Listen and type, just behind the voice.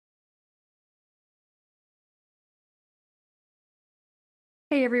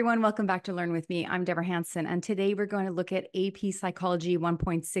Hey everyone, welcome back to Learn with Me. I'm Deborah Hanson, and today we're going to look at AP Psychology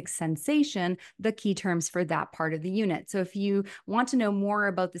 1.6 Sensation, the key terms for that part of the unit. So if you want to know more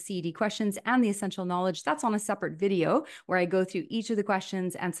about the CED questions and the essential knowledge, that's on a separate video where I go through each of the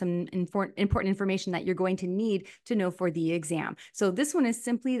questions and some important information that you're going to need to know for the exam. So this one is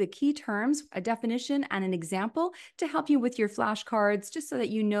simply the key terms, a definition, and an example to help you with your flashcards, just so that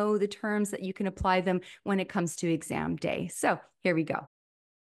you know the terms that you can apply them when it comes to exam day. So here we go.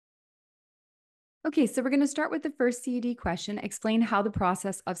 Okay, so we're going to start with the first CED question. Explain how the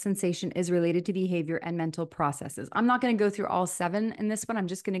process of sensation is related to behavior and mental processes. I'm not going to go through all 7 in this one. I'm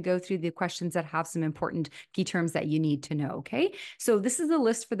just going to go through the questions that have some important key terms that you need to know, okay? So this is the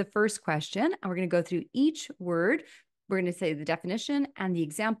list for the first question, and we're going to go through each word. We're going to say the definition and the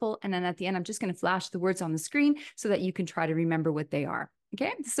example, and then at the end, I'm just going to flash the words on the screen so that you can try to remember what they are,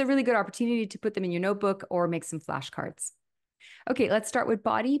 okay? This is a really good opportunity to put them in your notebook or make some flashcards. Okay, let's start with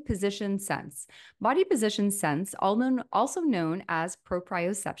body position sense. Body position sense, also known as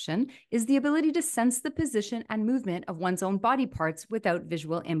proprioception, is the ability to sense the position and movement of one's own body parts without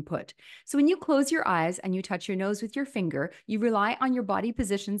visual input. So when you close your eyes and you touch your nose with your finger, you rely on your body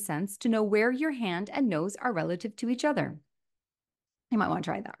position sense to know where your hand and nose are relative to each other. You might want to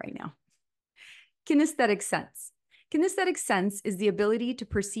try that right now. Kinesthetic sense. Kinesthetic sense is the ability to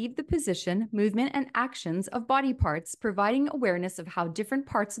perceive the position, movement, and actions of body parts, providing awareness of how different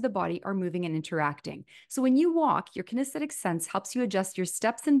parts of the body are moving and interacting. So when you walk, your kinesthetic sense helps you adjust your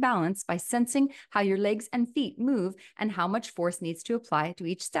steps and balance by sensing how your legs and feet move and how much force needs to apply to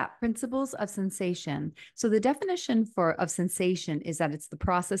each step. Principles of sensation. So the definition of sensation is that it's the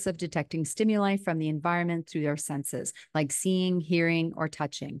process of detecting stimuli from the environment through our senses, like seeing, hearing, or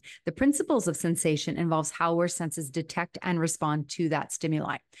touching. The principles of sensation involves how our senses detect and respond to that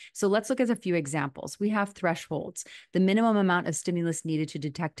stimuli. So let's look at a few examples. We have thresholds, the minimum amount of stimulus needed to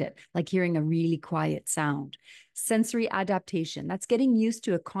detect it, like hearing a really quiet sound. Sensory adaptation, that's getting used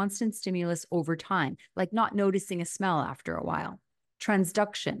to a constant stimulus over time, like not noticing a smell after a while.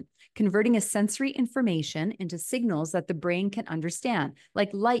 Transduction, converting a sensory information into signals that the brain can understand,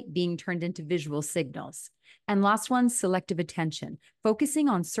 like light being turned into visual signals. And last one, selective attention, focusing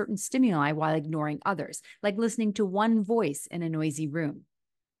on certain stimuli while ignoring others, like listening to one voice in a noisy room.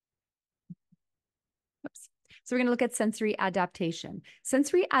 Oops. So we're going to look at sensory adaptation.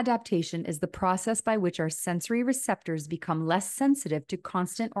 Sensory adaptation is the process by which our sensory receptors become less sensitive to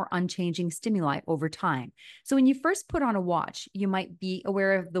constant or unchanging stimuli over time. So when you first put on a watch, you might be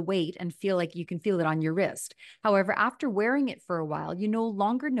aware of the weight and feel like you can feel it on your wrist. However, after wearing it for a while, you no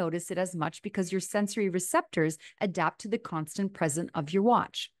longer notice it as much because your sensory receptors adapt to the constant presence of your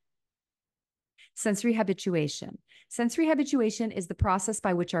watch. Sensory habituation. Sensory habituation is the process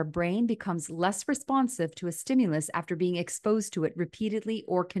by which our brain becomes less responsive to a stimulus after being exposed to it repeatedly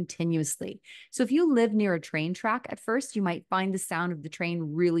or continuously. So if you live near a train track at first, you might find the sound of the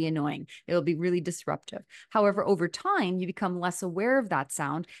train really annoying. It'll be really disruptive. However, over time, you become less aware of that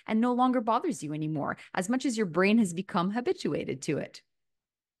sound and no longer bothers you anymore, as much as your brain has become habituated to it.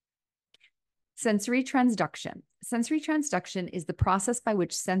 Sensory transduction. Sensory transduction is the process by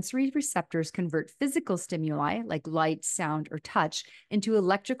which sensory receptors convert physical stimuli like light, sound, or touch into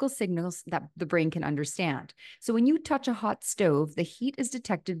electrical signals that the brain can understand. So when you touch a hot stove, the heat is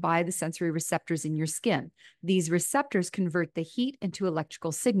detected by the sensory receptors in your skin. These receptors convert the heat into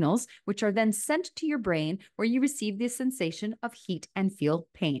electrical signals, which are then sent to your brain, where you receive the sensation of heat and feel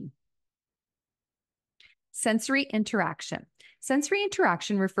pain. Sensory interaction. Sensory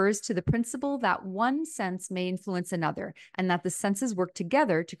interaction refers to the principle that one sense may influence another, and that the senses work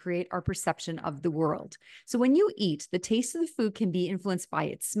together to create our perception of the world. So when you eat, the taste of the food can be influenced by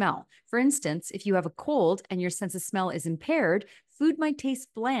its smell. For instance, if you have a cold and your sense of smell is impaired, food might taste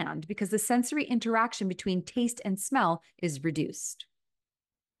bland because the sensory interaction between taste and smell is reduced.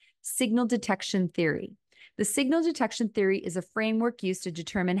 Signal detection theory. The signal detection theory is a framework used to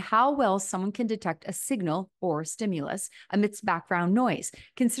determine how well someone can detect a signal or stimulus amidst background noise,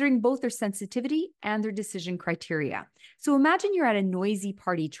 considering both their sensitivity and their decision criteria. So imagine you're at a noisy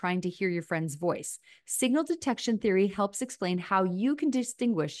party trying to hear your friend's voice. Signal detection theory helps explain how you can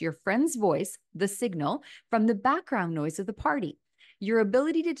distinguish your friend's voice, the signal, from the background noise of the party. Your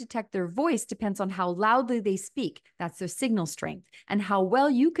ability to detect their voice depends on how loudly they speak, that's their signal strength, and how well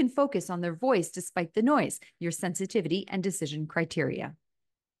you can focus on their voice despite the noise, your sensitivity and decision criteria.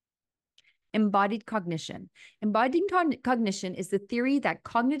 Embodied cognition. Embodied cognition is the theory that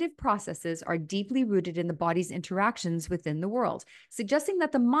cognitive processes are deeply rooted in the body's interactions within the world, suggesting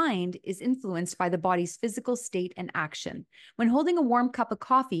that the mind is influenced by the body's physical state and action. When holding a warm cup of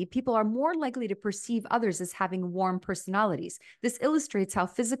coffee, people are more likely to perceive others as having warm personalities. This illustrates how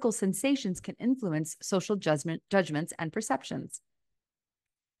physical sensations can influence social judgments and perceptions.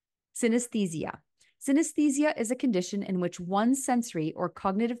 Synesthesia. Synesthesia is a condition in which one sensory or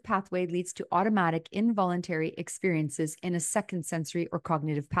cognitive pathway leads to automatic involuntary experiences in a second sensory or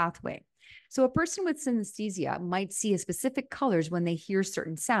cognitive pathway. So a person with synesthesia might see specific colors when they hear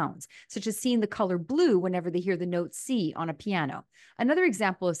certain sounds, such as seeing the color blue whenever they hear the note C on a piano. Another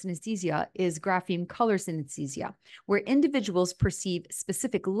example of synesthesia is grapheme color synesthesia, where individuals perceive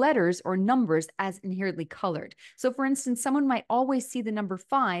specific letters or numbers as inherently colored. So for instance, someone might always see the number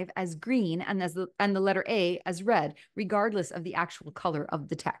 5 as green and the letter A as red, regardless of the actual color of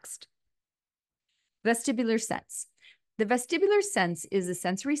the text. Vestibular sense. The vestibular sense is a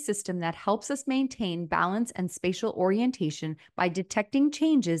sensory system that helps us maintain balance and spatial orientation by detecting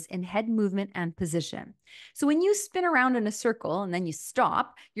changes in head movement and position. So when you spin around in a circle and then you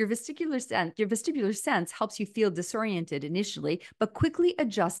stop, your vestibular sense helps you feel disoriented initially, but quickly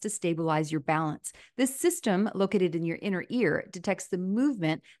adjusts to stabilize your balance. This system, located in your inner ear, detects the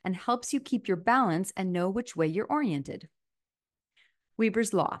movement and helps you keep your balance and know which way you're oriented.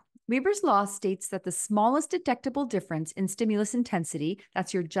 Weber's law. Weber's law states that the smallest detectable difference in stimulus intensity,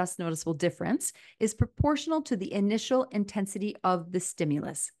 that's your just noticeable difference, is proportional to the initial intensity of the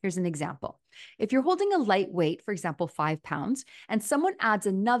stimulus. Here's an example. If you're holding a light weight, for example, 5 pounds, and someone adds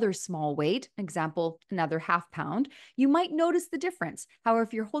another small weight, example, another ½ pound, you might notice the difference. However,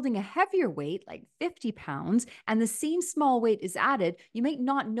 if you're holding a heavier weight, like 50 pounds, and the same small weight is added, you might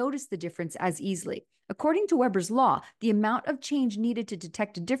not notice the difference as easily. According to Weber's law, the amount of change needed to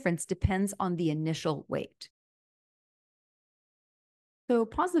detect a difference depends on the initial weight. So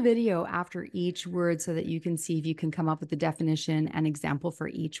pause the video after each word so that you can see if you can come up with a definition and example for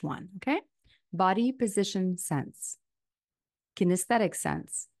each one, okay? Body position sense, kinesthetic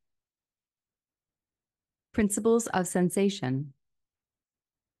sense, principles of sensation,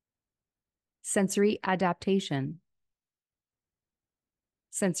 sensory adaptation,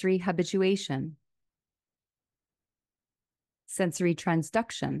 sensory habituation, sensory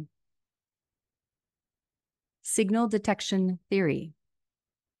transduction, signal detection theory,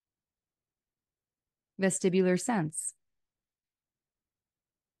 vestibular sense,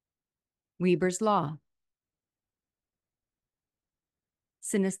 Weber's law,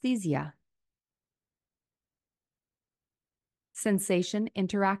 synesthesia, sensation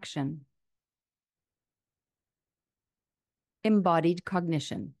interaction, embodied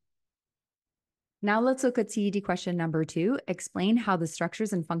cognition. Now let's look at CED question number 2. Explain how the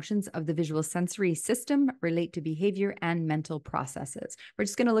structures and functions of the visual sensory system relate to behavior and mental processes. We're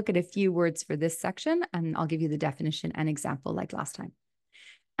just going to look at a few words for this section, and I'll give you the definition and example like last time.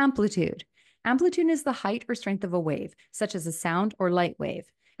 Amplitude. Amplitude is the height or strength of a wave, such as a sound or light wave.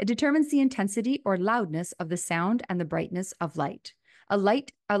 It determines the intensity or loudness of the sound and the brightness of light. A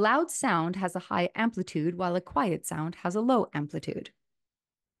loud sound has a high amplitude, while a quiet sound has a low amplitude.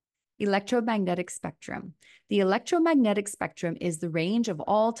 Electromagnetic spectrum. The electromagnetic spectrum is the range of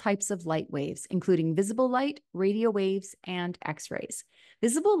all types of light waves, including visible light, radio waves, and X-rays.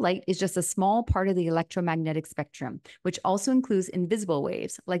 Visible light is just a small part of the electromagnetic spectrum, which also includes invisible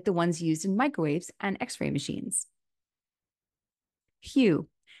waves, like the ones used in microwaves and X-ray machines. Hue.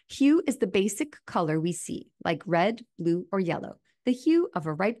 Hue is the basic color we see, like red, blue, or yellow. The hue of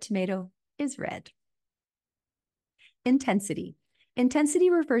a ripe tomato is red. Intensity. Intensity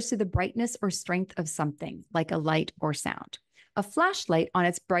refers to the brightness or strength of something, like a light or sound. A flashlight on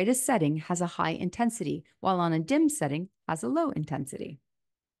its brightest setting has a high intensity, while on a dim setting has a low intensity.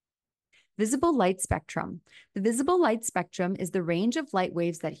 Visible light spectrum. The visible light spectrum is the range of light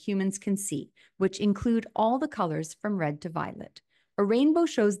waves that humans can see, which include all the colors from red to violet. A rainbow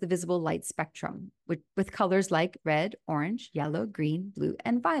shows the visible light spectrum with colors like red, orange, yellow, green, blue,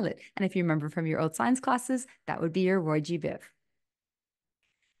 and violet. And if you remember from your old science classes, that would be your Roy G. Biv.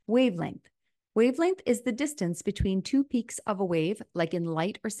 Wavelength. Wavelength is the distance between two peaks of a wave, like in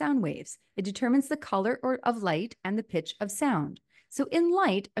light or sound waves. It determines the color of light and the pitch of sound. So in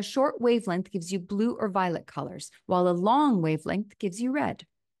light, a short wavelength gives you blue or violet colors, while a long wavelength gives you red.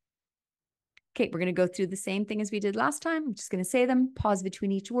 Okay, we're going to go through the same thing as we did last time. I'm just going to say them, pause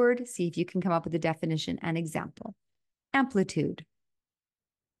between each word, see if you can come up with a definition and example. Amplitude.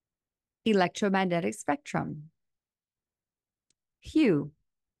 Electromagnetic spectrum. Hue.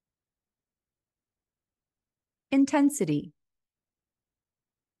 Intensity.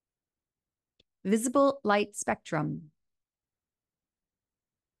 visible light spectrum,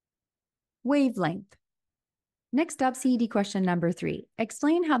 wavelength. Next up, CED question number 3.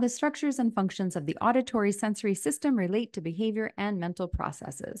 Explain how the structures and functions of the auditory sensory system relate to behavior and mental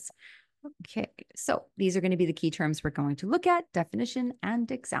processes. Okay, so these are going to be the key terms we're going to look at, definition and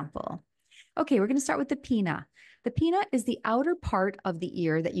example. Okay, we're going to start with the pinna. The pinna is the outer part of the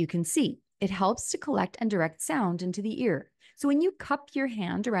ear that you can see. It helps to collect and direct sound into the ear. So when you cup your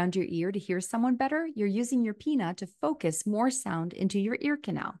hand around your ear to hear someone better, you're using your pinna to focus more sound into your ear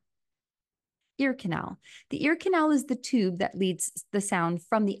canal. Ear canal. The ear canal is the tube that leads the sound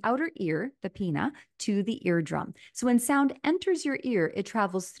from the outer ear, the pinna, to the eardrum. So when sound enters your ear, it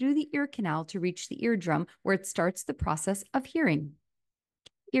travels through the ear canal to reach the eardrum, where it starts the process of hearing.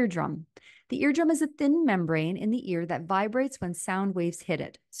 Eardrum. The eardrum is a thin membrane in the ear that vibrates when sound waves hit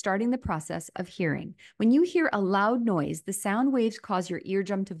it, starting the process of hearing. When you hear a loud noise, the sound waves cause your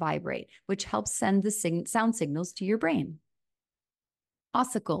eardrum to vibrate, which helps send the sound signals to your brain.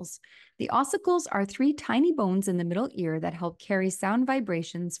 Ossicles. The ossicles are 3 tiny bones in the middle ear that help carry sound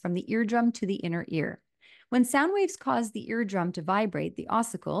vibrations from the eardrum to the inner ear. When sound waves cause the eardrum to vibrate, the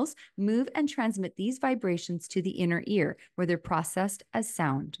ossicles move and transmit these vibrations to the inner ear, where they're processed as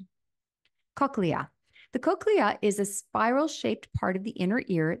sound. Cochlea. The cochlea is a spiral-shaped part of the inner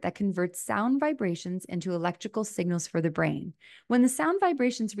ear that converts sound vibrations into electrical signals for the brain. When the sound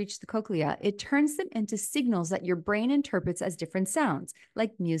vibrations reach the cochlea, it turns them into signals that your brain interprets as different sounds,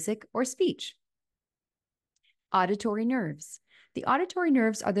 like music or speech. Auditory nerves. The auditory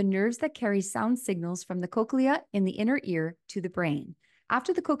nerves are the nerves that carry sound signals from the cochlea in the inner ear to the brain.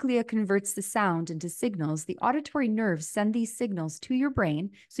 After the cochlea converts the sound into signals, the auditory nerves send these signals to your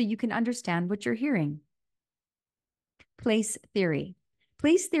brain so you can understand what you're hearing. Place theory.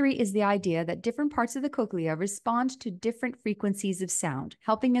 Place theory is the idea that different parts of the cochlea respond to different frequencies of sound,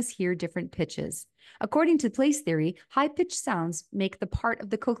 helping us hear different pitches. According to place theory, high-pitched sounds make the part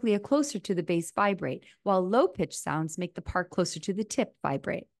of the cochlea closer to the base vibrate, while low-pitched sounds make the part closer to the tip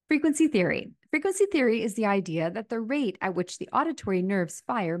vibrate. Frequency theory. Frequency theory is the idea that the rate at which the auditory nerves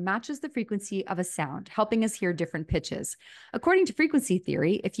fire matches the frequency of a sound, helping us hear different pitches. According to frequency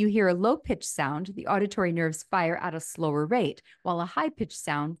theory, if you hear a low-pitched sound, the auditory nerves fire at a slower rate, while a high-pitched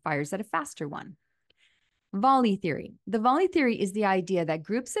sound fires at a faster one. Volley theory. The volley theory is the idea that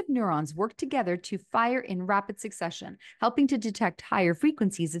groups of neurons work together to fire in rapid succession, helping to detect higher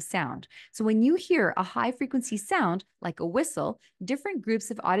frequencies of sound. So when you hear a high frequency sound, like a whistle, different groups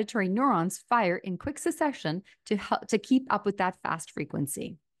of auditory neurons fire in quick succession to keep up with that fast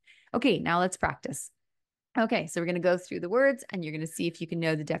frequency. Okay, now let's practice. Okay, so we're going to go through the words and you're going to see if you can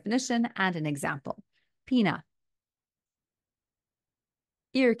know the definition and an example. Pinna.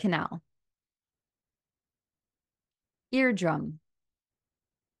 Ear canal. Eardrum.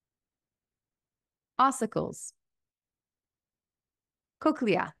 Ossicles.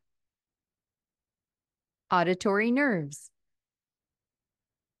 Cochlea. Auditory nerves.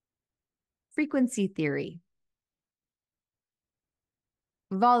 Frequency theory.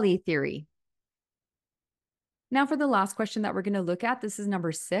 Volley theory. Now for the last question that we're going to look at, this is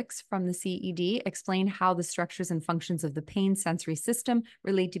number 6 from the CED. Explain how the structures and functions of the pain sensory system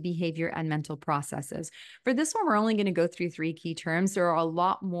relate to behavior and mental processes. For this one, we're only going to go through 3 key terms. There are a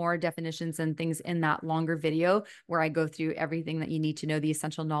lot more definitions and things in that longer video where I go through everything that you need to know, the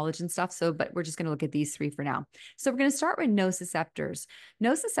essential knowledge and stuff. But we're just going to look at these 3 for now. So we're going to start with nociceptors.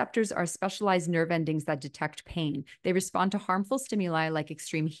 Nociceptors are specialized nerve endings that detect pain. They respond to harmful stimuli like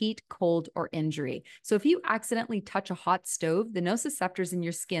extreme heat, cold, or injury. So if you accidentally touch a hot stove, the nociceptors in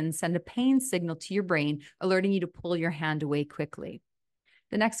your skin send a pain signal to your brain, alerting you to pull your hand away quickly.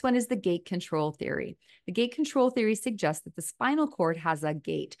 The next one is the gate control theory. The gate control theory suggests that the spinal cord has a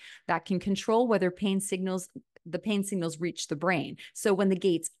gate that can control whether the pain signals reach the brain. So when the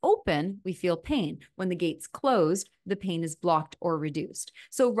gates open, we feel pain. When the gates closed, the pain is blocked or reduced.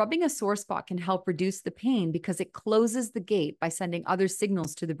 So rubbing a sore spot can help reduce the pain because it closes the gate by sending other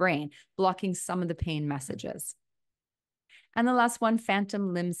signals to the brain, blocking some of the pain messages. And the last one,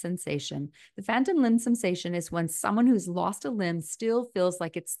 phantom limb sensation. The phantom limb sensation is when someone who's lost a limb still feels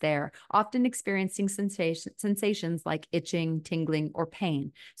like it's there, often experiencing sensations like itching, tingling, or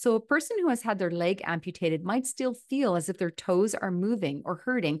pain. So a person who has had their leg amputated might still feel as if their toes are moving or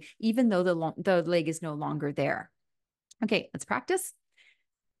hurting, even though the leg is no longer there. Okay, let's practice.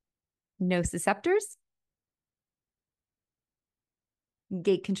 Nociceptors,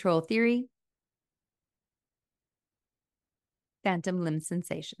 gate control theory, phantom limb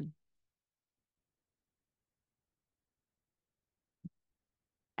sensation.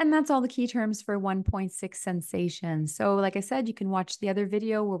 And that's all the key terms for 1.6 sensation. So like I said, you can watch the other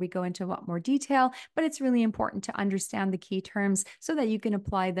video where we go into a lot more detail, but it's really important to understand the key terms so that you can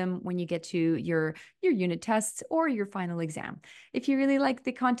apply them when you get to your unit tests or your final exam. If you really like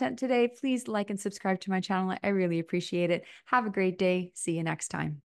the content today, please like and subscribe to my channel. I really appreciate it. Have a great day. See you next time.